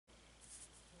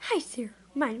Hi there,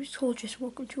 my name is Colgis.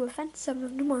 Welcome to Event 7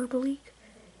 of the Marble League.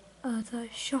 The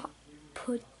shot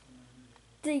put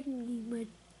thingy,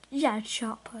 it's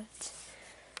shot put.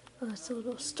 So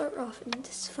it'll start off in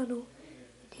this funnel,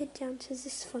 and head down to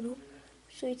this funnel,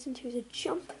 which leads into the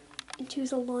jump, into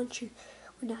the launcher,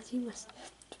 where now you must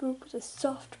throw the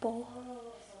softball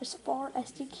as far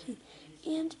as you can,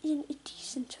 and in a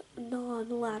decent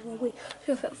non-lateral way.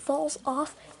 So if it falls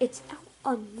off, it's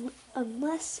out,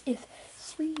 unless if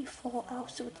 3 fall out,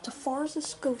 so it's the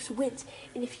farthest goes wins.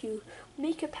 And if you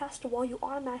make it past the wall, you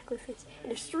automatically advance.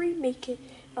 And if 3 make it,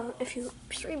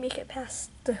 past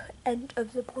the end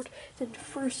of the board, then the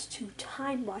first 2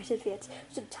 time-wise advance.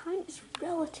 So time is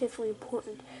relatively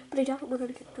important, but I doubt we're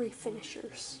going to get 3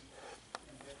 finishers.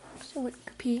 So when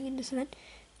competing in this event,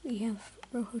 we have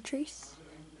Rojo Trace,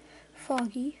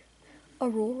 Foggy,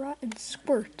 Aurora, and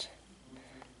Squirt,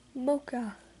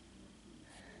 Mocha,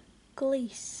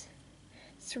 Glace,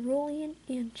 Cerulean,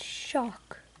 and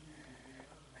Shock,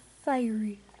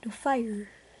 Fire,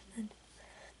 then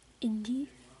Indy,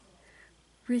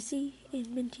 Rizzy,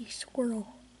 and Minty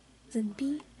Squirrel, then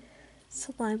B,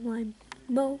 Slime Lime,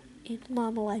 Mo, and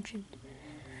Llama Legend,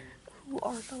 who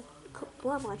are the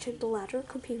Llama Legend, the latter,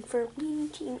 competing for Leading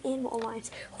Team Animal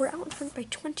Alliance, who are out in front by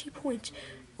 20 points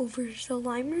over the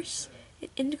Limers,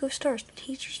 Indigo Stars,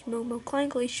 Tasers, Momo, Klein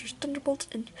Glaciers, Thunderbolts,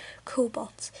 and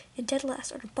Cobalts. And dead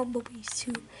last are the Bumblebees,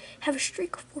 who have a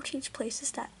streak of 14 places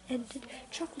that ended.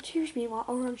 Chocolatiers, meanwhile,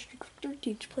 are on a streak of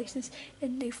 13 places,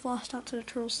 and they've lost out to the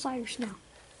Turtle Sliders now.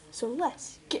 So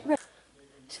let's get ready.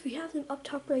 So we have them up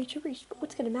top ready to race, but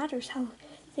what's going to matter is how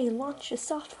they launch a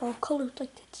softball colored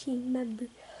like the team member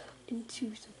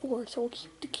into the board. So we'll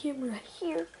keep the camera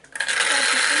here as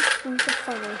we go through the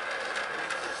funnel.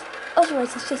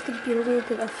 Otherwise, it's just going to be a little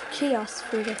bit of chaos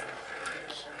for the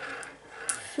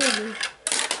filming.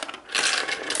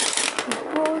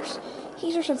 Roars,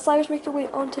 heaters, and sliders make their way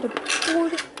onto the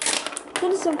board.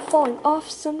 None of them falling off.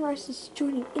 Sunrise is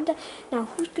joining in that. Now,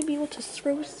 who's going to be able to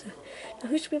throw the... Now,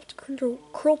 who's going to be able to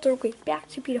curl their way back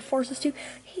to be the farthest 2?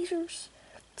 Heaters,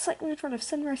 slightly in front of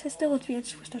Sunrise, has still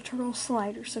advanced with the Turtle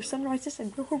Sliders. So Sunrises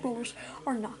and Rojo Rollers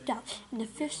are knocked out.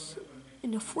 In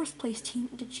the 4th place team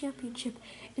in the championship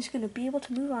is going to be able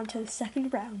to move on to the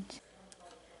 2nd round.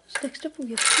 So next up we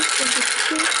have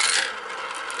 2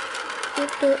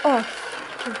 and they're off.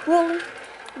 They're rolling.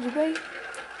 They're ready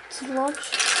to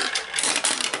launch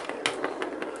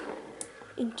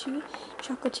into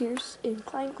Chocolatiers and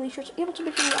Klein Glaciers, able to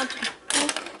make their way onto the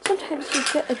board. Sometimes we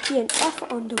get a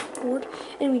DNF on the board,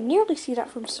 and we nearly see that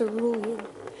from Cerulean.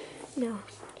 Now,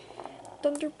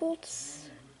 Thunderbolts.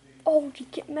 Oh, you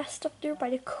get messed up there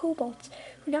by the Cobalts,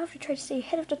 who now have to try to stay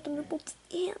ahead of the Thunderbolts,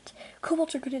 and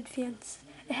Cobalts are going to advance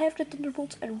ahead of the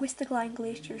Thunderbolts and with the Klein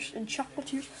Glaciers, and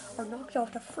Chocolatiers are knocked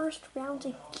off the 1st round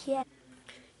again.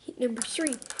 Heat number 3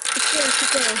 is ready to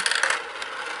go.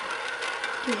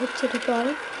 You head to the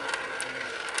bottom.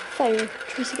 Fire,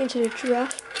 tracing into the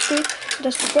giraffe.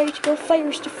 That's ready to go.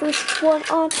 Fire's the first one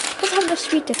on. Doesn't have enough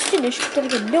speed to finish, but then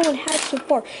again, no one has so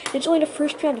far. And it's only the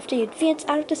 1st round. If they advance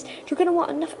out of this, they're going to want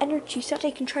enough energy so that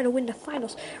they can try to win the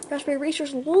finals. Raspberry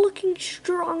Racers looking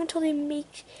strong until they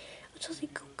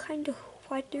go kind of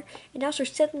wide there. And now they're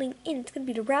settling in. It's going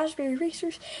to be the Raspberry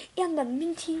Racers and the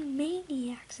Minty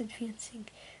Maniacs advancing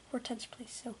for 10th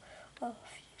place. So,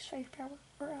 Phoenix Firepower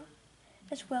are out,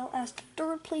 as well as the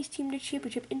 3rd place team in the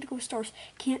championship, Indigo Stars,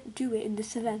 can't do it in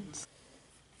this event.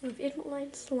 We have Animal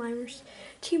Alliance, the Limers,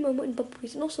 Team Momo, and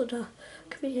Bumblebees, and also the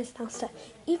committee has announced that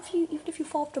even if you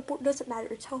fall off the board, it doesn't matter,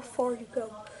 it's how far you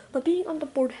go. But being on the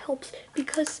board helps,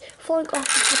 because falling off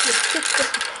the board is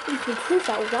difficult, and you can improve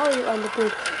that while you're on the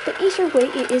board. But either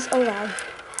way, it is allowed.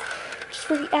 Just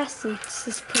for the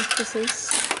athletes'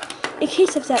 purposes, in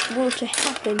case of that were to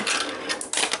happen.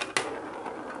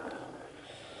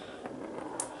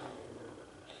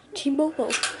 Team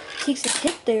Momo takes a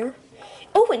hit there.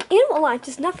 Oh, and Animal Alliance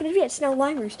is not going to advance. Now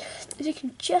Limers, they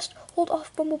can just hold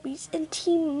off Bumblebees, and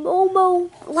Team Momo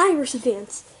Limers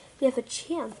advance. They have a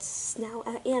chance now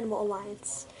at Animal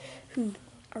Alliance, who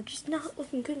are just not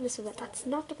looking good in this event. That's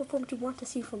not the performance you want to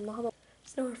see from Llama.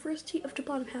 So now our first team of the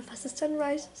bottom half has the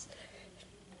Sunrises,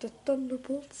 the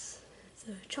Thunderbolts,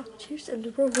 the Chocolatiers, and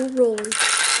the Rojo Rollers.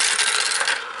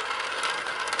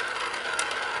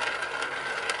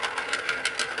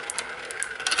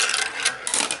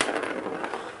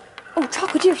 Oh,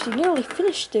 Chocolatiers, they nearly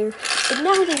finished there. But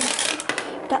now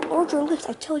that larger lift,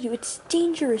 I tell you, it's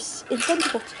dangerous in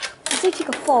Thunderbolts. They take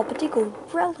a fall, but they go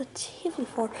relatively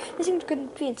far. They seem to go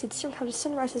advance and see how the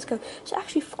Sunrises go. So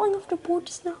actually, falling off the board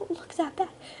does not look that bad.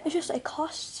 It's just it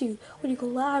costs you when you go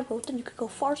lateral, then you could go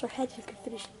farther ahead and you can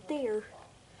finish there.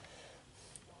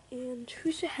 And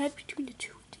who's ahead between the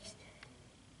two of these?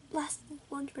 Last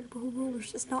launch by the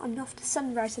Rollers is not enough. The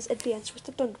Sunrise has advanced with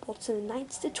the Thunderbolts in the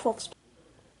 9th to 12th spot.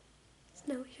 So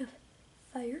now we have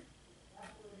Fire.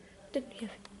 Then we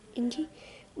have Indy.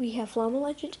 We have Llama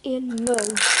Legend and Mo.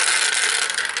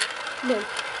 No,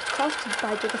 costed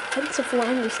by the defensive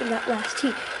liners in that last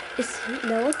team.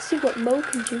 Now let's see what Mo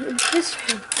can do in this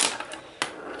one.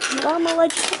 Llama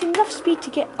Legend has enough speed to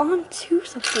get onto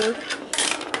the board.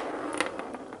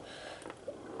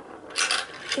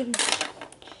 And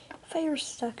Fire's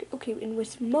stuck. Okay, and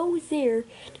with Mo there,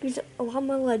 it means that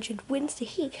Llama Legend wins the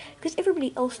heat because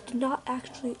everybody else did not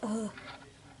actually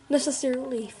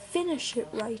necessarily finish it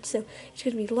right. So it's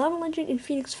going to be Llama Legend and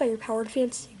Phoenix Firepower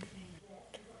advancing.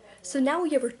 So now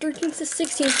we have our 13th to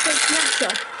 16th place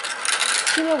matchup.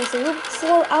 Team was a little bit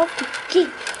slow out the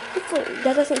gate. Hopefully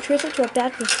that doesn't translate to a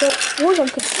bad result for them,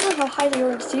 considering how high they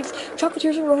are in the seeds.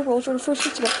 Chocolatiers and Roll Rolls are the first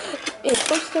ones to go. And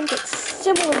both of them get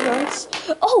similar runs.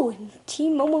 Oh, and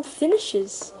Team Momo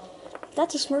finishes.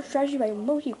 That's a smart strategy by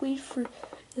Mo. He waited for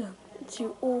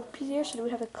to all be there so they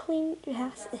would have a clean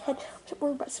pass ahead. Wasn't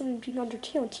worried about someone being under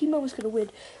tail. And Team Mo was going to win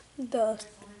the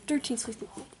 13th place.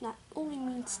 That only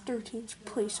means 13th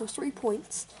place, so 3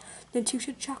 points. Then 2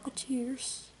 to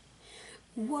Chocolatiers,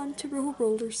 1 to Roll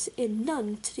Rollers, and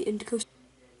none to the Indigo.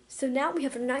 So now we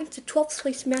have a 9th to 12th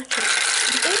place matchup.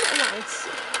 The Aim Alliance,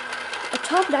 a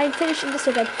top 9 finish in this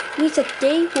event, means that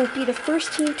they will be the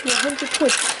first team to 100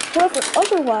 points. However,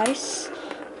 otherwise,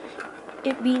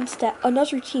 it means that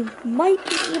another team might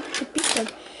be able to beat them.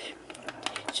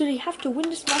 So they have to win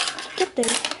this match to get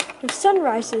there. The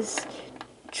Sunrises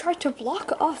tried to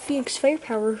block off Phoenix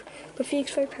Firepower, but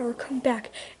Phoenix Firepower come back.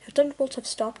 Now Thunderbolts have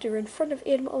stopped. They're in front of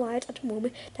Animal Alliance at the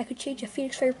moment. That could change if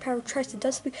Phoenix Firepower tries to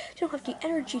do something. They don't have the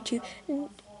energy to.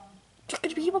 And they're going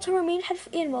to be able to remain ahead of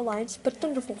Animal Alliance, but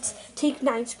Thunderbolts take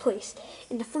 9th place.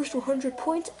 And the first 100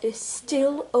 points is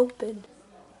still open.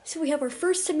 So we have our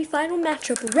first semifinal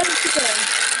matchup ready to go.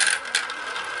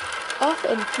 Off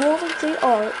and rolling they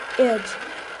are, and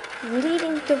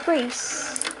leading the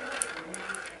race,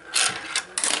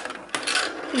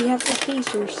 we have the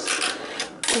Hazers,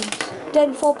 and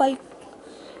then followed by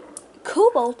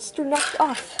Cobalts. They're knocked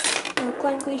off.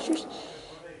 Glide Glaciers,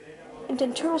 and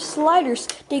then Turtle Sliders.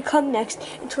 They come next,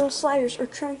 and Turtle Sliders are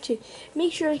trying to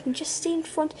make sure they can just stay in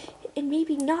front and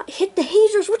maybe not hit the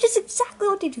Hazers, which is exactly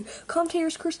what they do.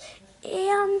 Commentator's Curse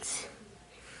and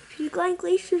the Glide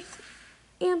Glaciers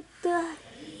and the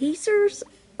Hazers.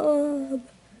 Who's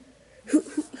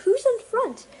in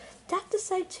front? That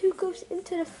decides who goes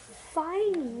into the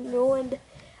final, and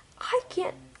I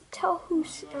can't tell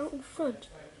who's out in front.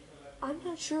 I'm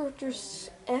not sure if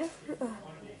there's I'm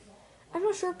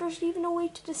not sure if there's even a way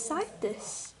to decide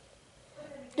this.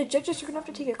 The judges are gonna have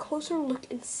to take a closer look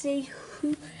and say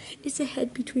who is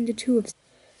ahead between the two of them.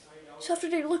 So after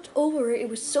they looked over it,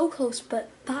 was so close, but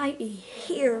by a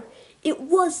hair, it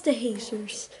was the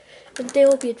Hazers, and they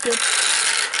will be advanced.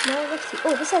 Now let's see.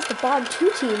 Oh, this has the bottom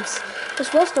 2 teams,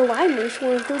 as well as the Limers who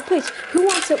are in 3rd place. Who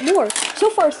wants it more? So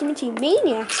far, it's the Team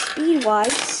Maniacs,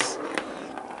 speed-wise.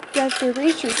 Raspberry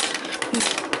Racers,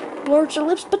 larger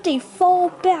lips, but they fall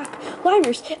back.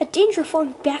 Limers, a danger of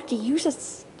falling back to use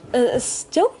a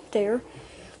stone there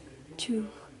to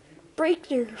break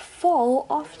their fall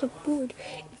off the board,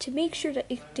 and to make sure that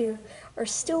if they are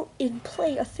still in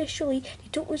play officially, they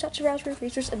don't lose out to Raspberry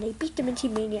Racers, and they beat them in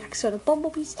Team Maniacs. So the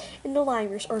Bumblebees and the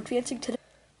Limers are advancing to the...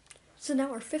 So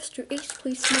now our 5th to 8th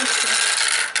place matchup.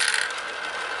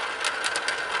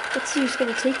 Let's see who's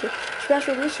going to take it. So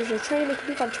Raspberry Racers are trying to make a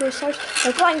move on Turtle Stars.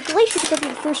 The Glide Glaciers are going to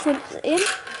be the first one in.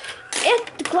 And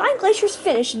the Glide Glaciers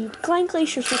finish, and Glide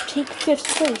Glaciers will take 5th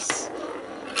place.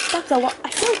 That's a lot. I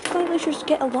feel like the Glide Glaciers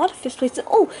get a lot of 5th place.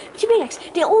 Oh, Team Maniacs,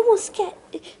 they almost get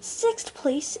 6th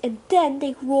place, and then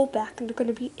they roll back, and they're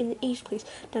going to be in 8th place.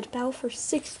 Now to battle for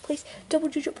 6th place,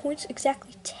 double-digit points,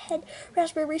 exactly 10.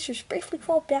 Raspberry Racers bravely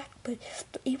fall back, but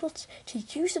they're able to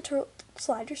use the Turtle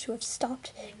Sliders who have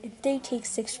stopped, and they take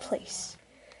 6th place.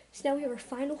 So now we have our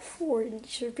final 4, and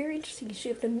these are very interesting. So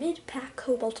you have the mid-pack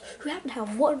Cobalt, who happen to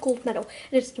have 1 gold medal,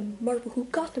 and it's the Marble who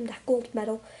got them that gold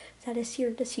medal. That is here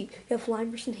in this team. You have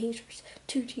Limers and Hazers,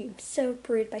 2 teams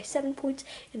separated by 7 points,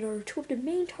 and are 2 of the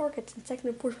main targets in 2nd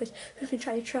and 4th place who can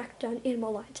try to track down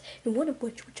Animal Alliance, and one of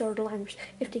which are the Limers.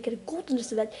 If they get a gold in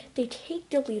this event, they take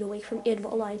the lead away from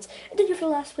Animal Alliance. And then you have the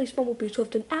last place Bumblebees, who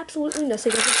have done absolutely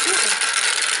nothing as a team.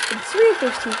 And 3 of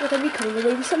those teams are going to be coming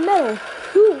away with some medal.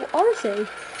 Who are they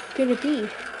going to be?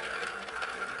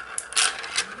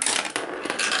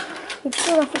 We'll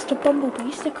start off with the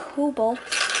Bumblebees, the Cobalt.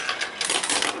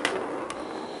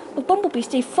 of bumblebees,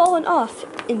 they've fallen off,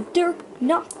 and they're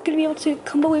not going to be able to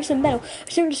come away with some medal.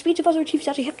 Considering the speeds of other teams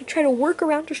actually have to try to work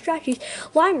around their strategies.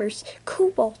 Limers,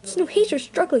 Cobalts, no Hazers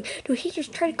struggling. No Hazers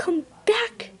try to come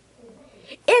back.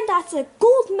 And that's a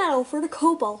gold medal for the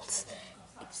Cobalts.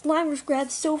 Limers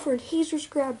grab silver and Hazers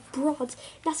grab bronze.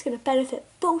 That's going to benefit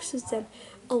both of them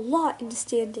a lot in the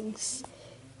standings.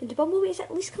 And the bumblebees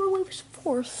at least come away with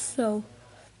fourth, so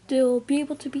they'll be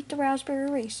able to beat the Raspberry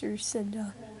Racers and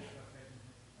the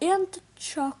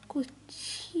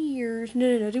Chocolatiers.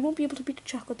 No, they won't be able to beat the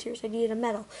Chocolatiers. They needed a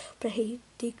medal, but hey,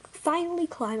 they finally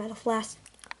climb out of last.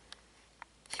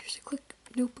 Here's a quick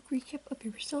notebook recap of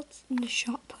your results in the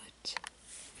shot put.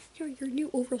 Here are your new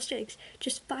overall standings.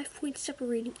 Just 5 points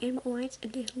separating Animal Alliance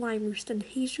and the Limers. Then the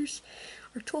Hazers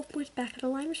are 12 points back at the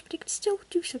Limers, but they can still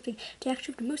do something. They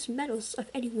actually have the most medals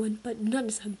of anyone, but none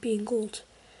of them being gold.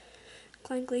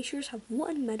 Klein Glaciers have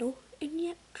 1 medal, and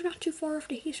yet they're not too far off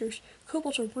the Hazers.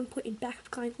 Cobalts are 1 point in back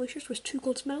of Klein Glaciers with 2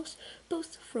 gold medals,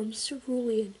 both from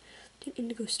Cerulean. Then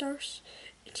Indigo Stars,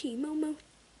 Team Momo,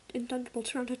 and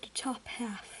Thunderbolts round out the top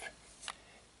half.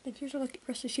 Then here's a look at the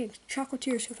rest of the teams.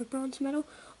 Chocolatiers, who have a bronze medal,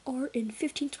 are in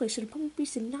 15th place. So the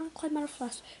Bumblebees did not climb out of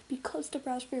last because the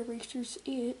Raspberry Racers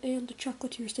and the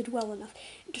Chocolatiers did well enough.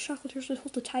 And the Chocolatiers would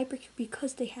hold the tiebreaker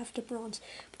because they have the bronze.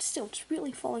 But still, it's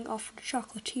really falling off for the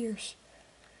Chocolatiers.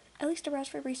 At least the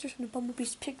Raspberry Racers and the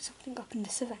Bumblebees picked something up in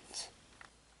this event.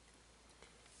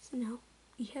 So now,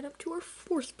 we head up to our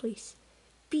 4th place.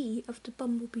 B of the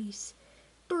Bumblebees.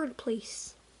 3rd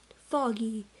place,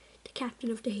 Foggy, the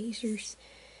captain of the Hazers.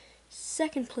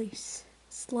 2nd place,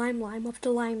 Slime Lime of the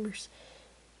Limers.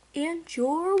 And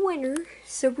your winner,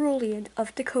 Cerulean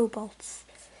of the Cobalts.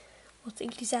 Well,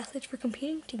 thank these athletes for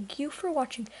competing. Thank you for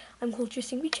watching. I'm Cole, just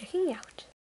going to be checking out.